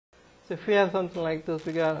So if we have something like this,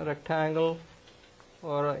 we got a rectangle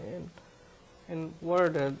or an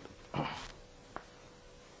inverted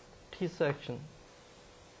T-section.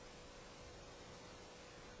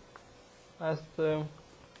 That's the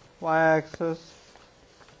y-axis.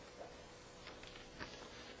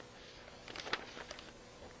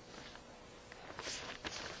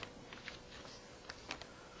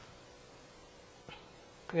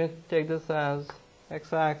 We're going to take this as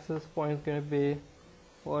x-axis, point is going to be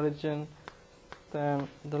origin, then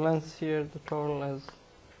the length here, the total is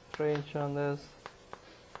 3 inch on this,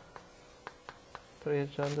 3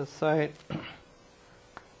 inch on this side.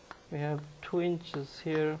 We have 2 inches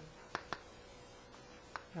here,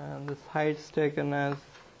 and this height is taken as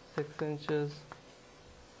 6 inches.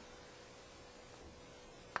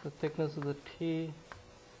 The thickness of the T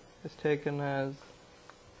is taken as,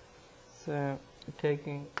 so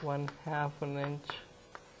taking 1/2 an inch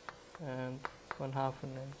and 1/2 an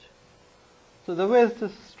inch. So the way this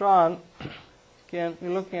is drawn, again,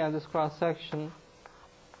 you're looking at this cross section.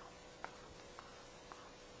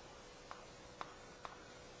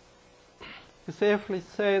 You safely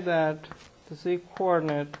say that the z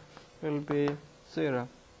coordinate will be 0.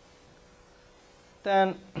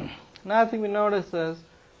 Then another thing we notice is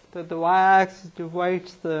that the y-axis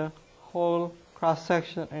divides the whole cross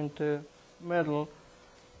section into middle,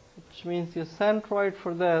 which means your centroid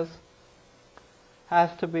for this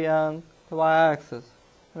has to be on the y-axis.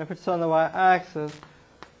 And if it's on the y-axis,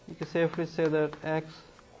 you can safely say that x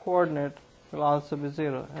coordinate will also be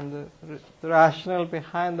 0. And the rationale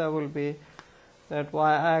behind that will be that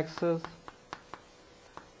y-axis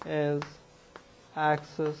is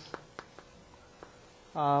axis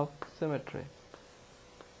of symmetry.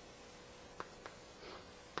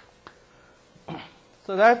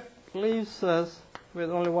 So that leaves us with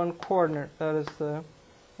only one coordinate, that is the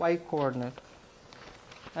y coordinate.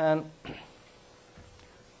 And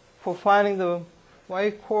for finding the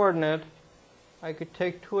y coordinate, I could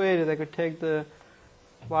take two areas. I could take the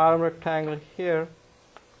bottom rectangle here.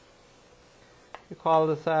 We call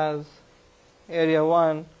this as area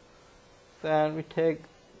 1. Then we take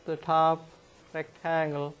the top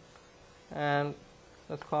rectangle and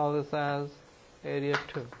let's call this as area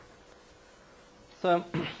 2. So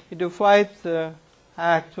you divide the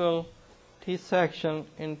actual T-section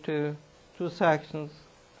into two sections,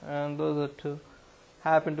 and those are two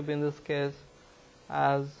happen to be in this case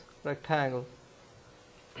as rectangles.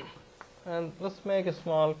 And let's make a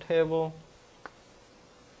small table.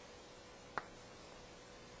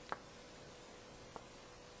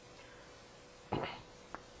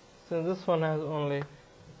 Since this one has only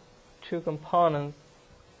two components,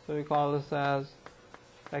 so we call this as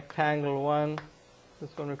rectangle 1.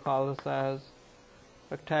 This one we call this as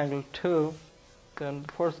rectangle 2. Then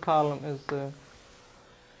the first column is the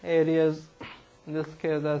areas. In this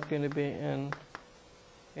case, that's going to be in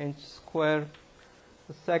inch square.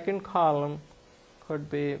 The second column could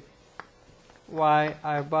be y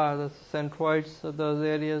bar, that's the centroids of those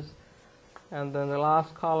areas. And then the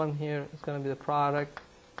last column here is going to be the product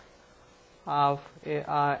of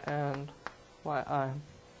ai and yi.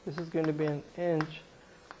 This is going to be in inch.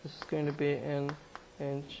 This is going to be in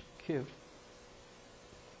inch cubed.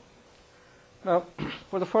 Now,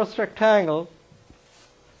 for the first rectangle,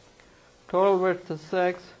 total width is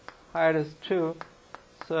 6, height is 2,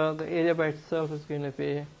 so the area by itself is going to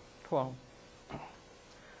be 12.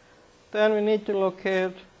 Then we need to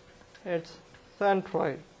locate its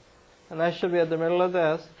centroid, and that should be at the middle of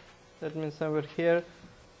this. That means somewhere here.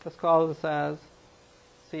 Let's call this as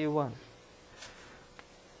C1.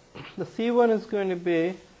 The C1 is going to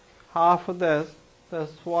be half of this.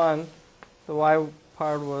 That's 1. The y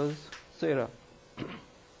part was 0.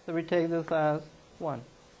 So we take this as 1.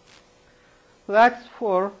 So that's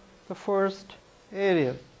for the first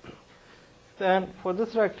area. Then for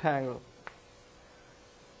this rectangle,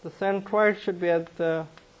 the centroid should be at the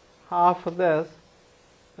half of this.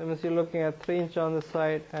 That means you're looking at 3 inch on the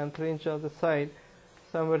side and 3 inch on the side.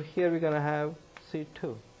 Somewhere here we're going to have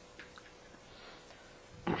C2.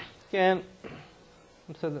 Again,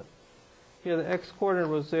 so here the x coordinate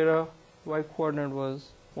was 0, y coordinate was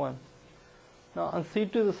 1. Now on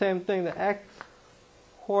C2 the same thing, the x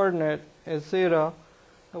coordinate is 0,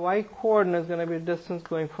 the y coordinate is going to be distance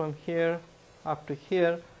going from here up to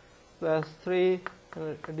here, so that's 3,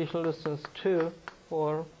 and additional distance 2,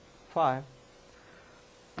 4, 5.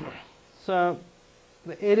 So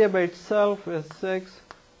the area by itself is 6,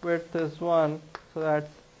 width is 1, so that's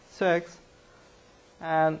 6,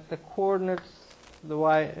 and the coordinates, the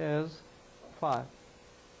y is 5.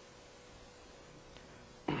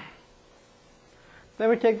 Then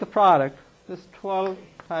we take the product. This 12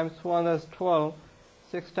 times 1, that's 12.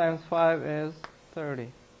 6 times 5 is 30.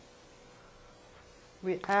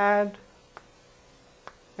 We add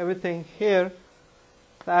everything here.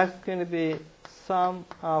 That's going to be sum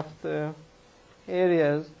of the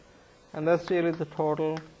areas, and that's really the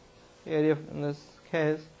total area in this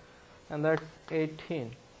case, and that's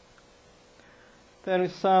 18. Then we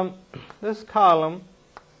sum this column,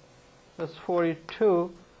 that's 42,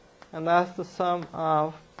 and that's the sum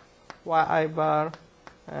of yi bar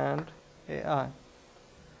and ai,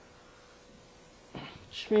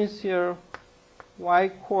 which means your y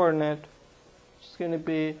coordinate is going to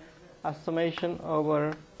be a summation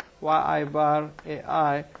over yi bar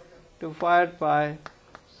ai divided by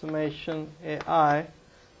summation ai.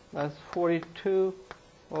 That's 42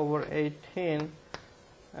 over 18,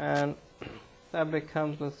 and that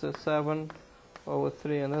becomes, let's say, 7 over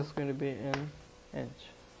 3, and that's going to be in inch.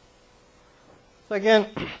 So again,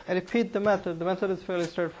 I repeat the method. The method is fairly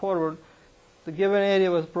straightforward. The given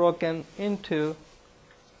area was broken into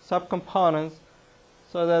subcomponents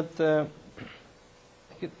so that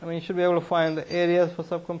you should be able to find the areas for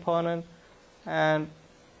subcomponent and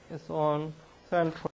its own centroid.